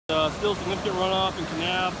still significant runoff in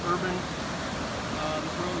Kanab, urban.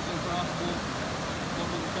 This road is uncrossable.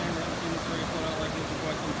 Local the same, we haven't seen this area flood out like this in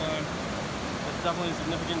quite some time. It's definitely a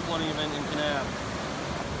significant flooding event in Kanab.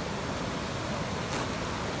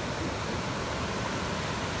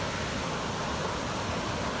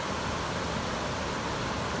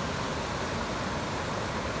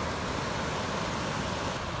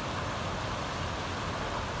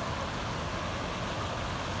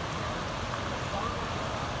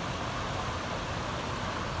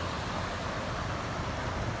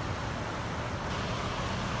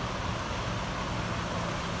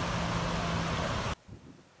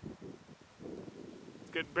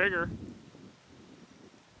 Get bigger.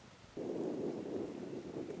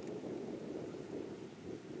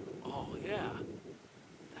 Oh yeah,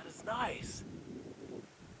 that is nice.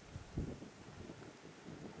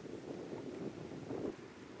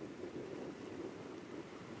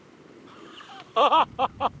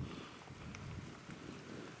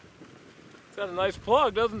 It's got a nice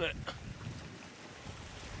plug, doesn't it?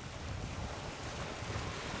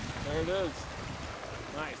 There it is.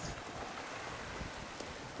 Nice.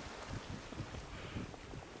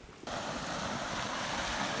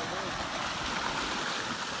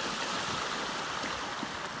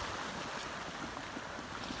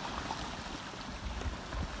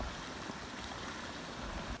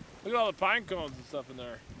 Look at all the pine cones and stuff in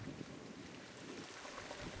there.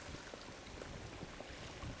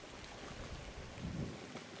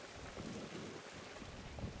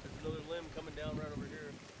 There's another limb coming down right over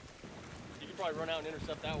here. You can probably run out and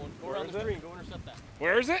intercept that one. Go around the tree and go intercept that.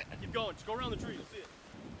 Where is it? Keep going. Just go around the tree. You'll see it.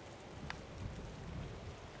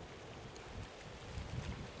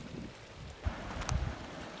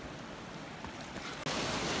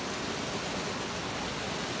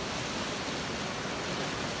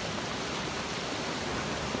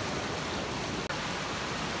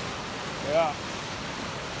 Yeah.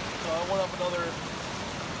 So I went up another, it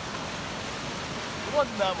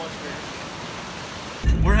wasn't that much bigger.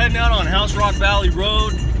 We're heading out on House Rock Valley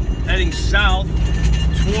Road, heading south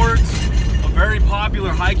towards a very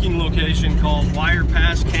popular hiking location called Wire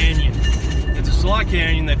Pass Canyon. It's a slot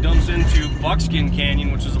canyon that dumps into Buckskin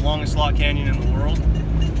Canyon, which is the longest slot canyon in the world.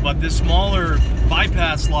 But this smaller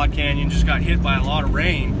bypass slot canyon just got hit by a lot of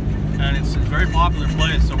rain. And it's a very popular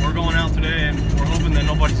place, so we're going out today and we're hoping that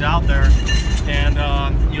nobody's out there. And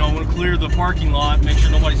you know, we'll clear the parking lot, make sure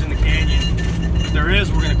nobody's in the canyon. If there is,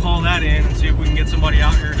 we're going to call that in and see if we can get somebody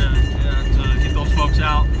out here to get those folks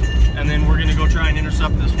out. And then we're going to go try and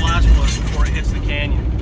intercept this flash flood before it hits the canyon.